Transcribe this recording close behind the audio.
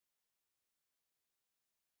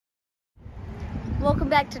Welcome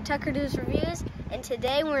back to Tucker Do's Reviews, and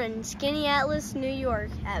today we're in Skaneateles, New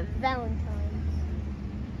York at Valentines.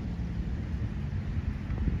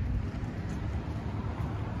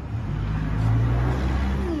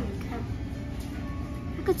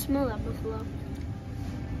 I could smell that buffalo.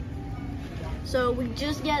 So we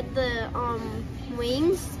just get the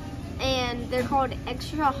wings, and they're called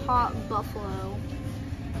extra hot buffalo.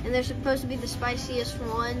 And they're supposed to be the spiciest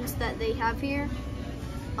ones that they have here.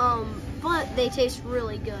 But they taste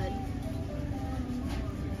really good.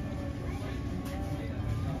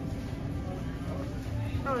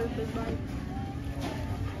 Oh, a big bite.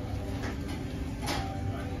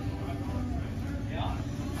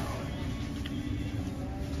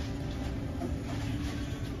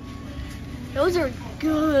 Those are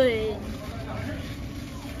good.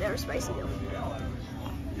 They're spicy though.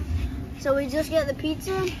 So we just get the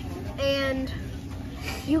pizza, and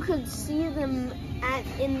you could see them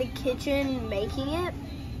in the kitchen making it,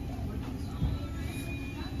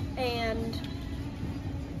 and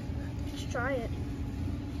let's try it.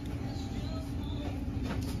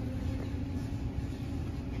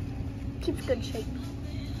 Keeps good shape.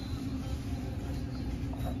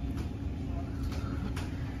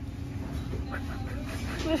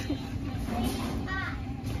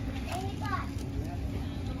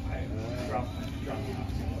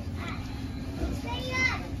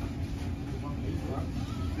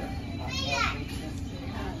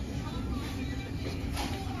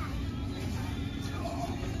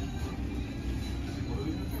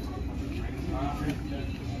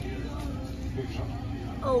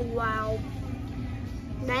 Oh wow,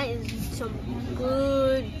 that is some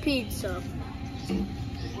good pizza.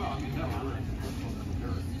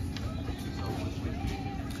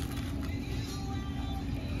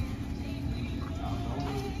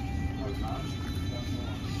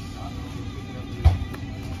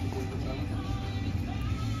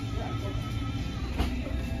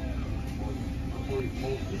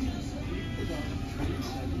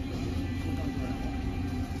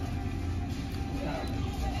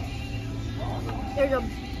 There's a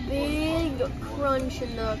big crunch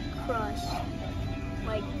in the crust.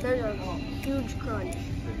 Like, there's a huge crunch.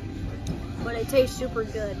 But it tastes super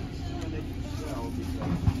good.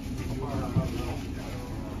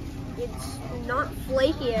 It's not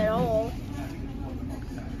flaky at all.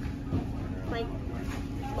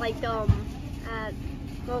 At,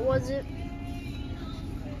 what was it?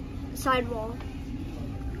 Sidewall.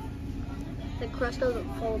 The crust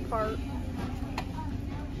doesn't fall apart.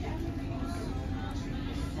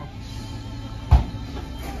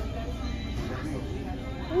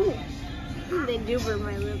 Ooh, they do burn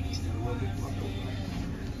my lips.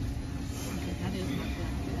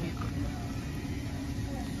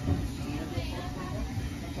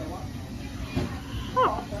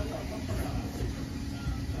 Oh.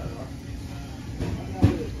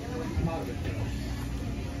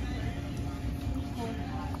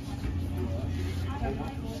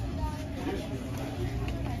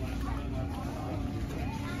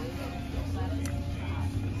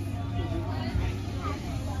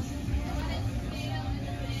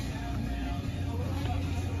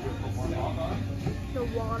 The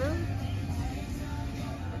water.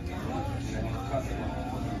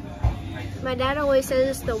 My dad always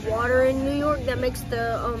says it's the water in New York that makes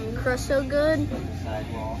the crust so good,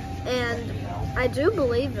 and I do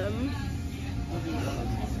believe him.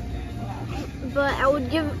 But I would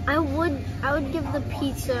give the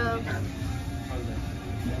pizza.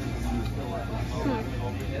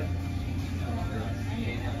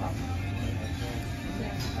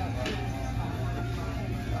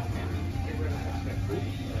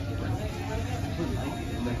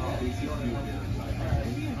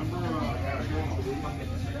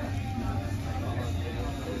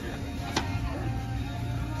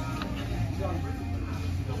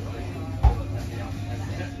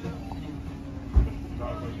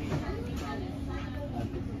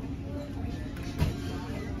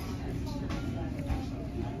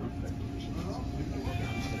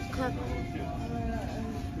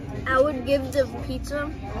 I would give the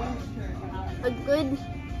pizza a good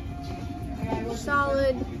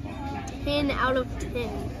solid 10 out of 10.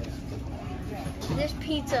 This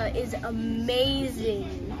pizza is amazing.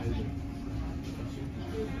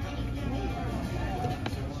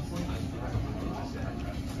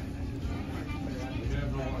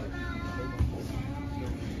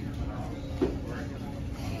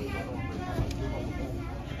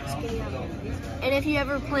 And if you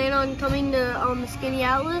ever plan on coming to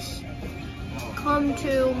Skaneateles, come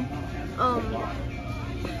to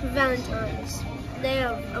Valentines. They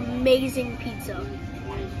have amazing pizza.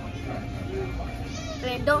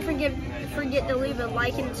 And don't forget to leave a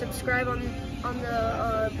like and subscribe on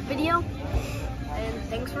the video. And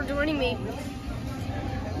thanks for joining me.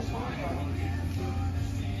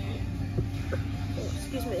 Oh,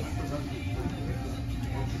 excuse me.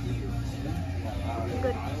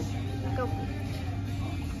 Good. Go.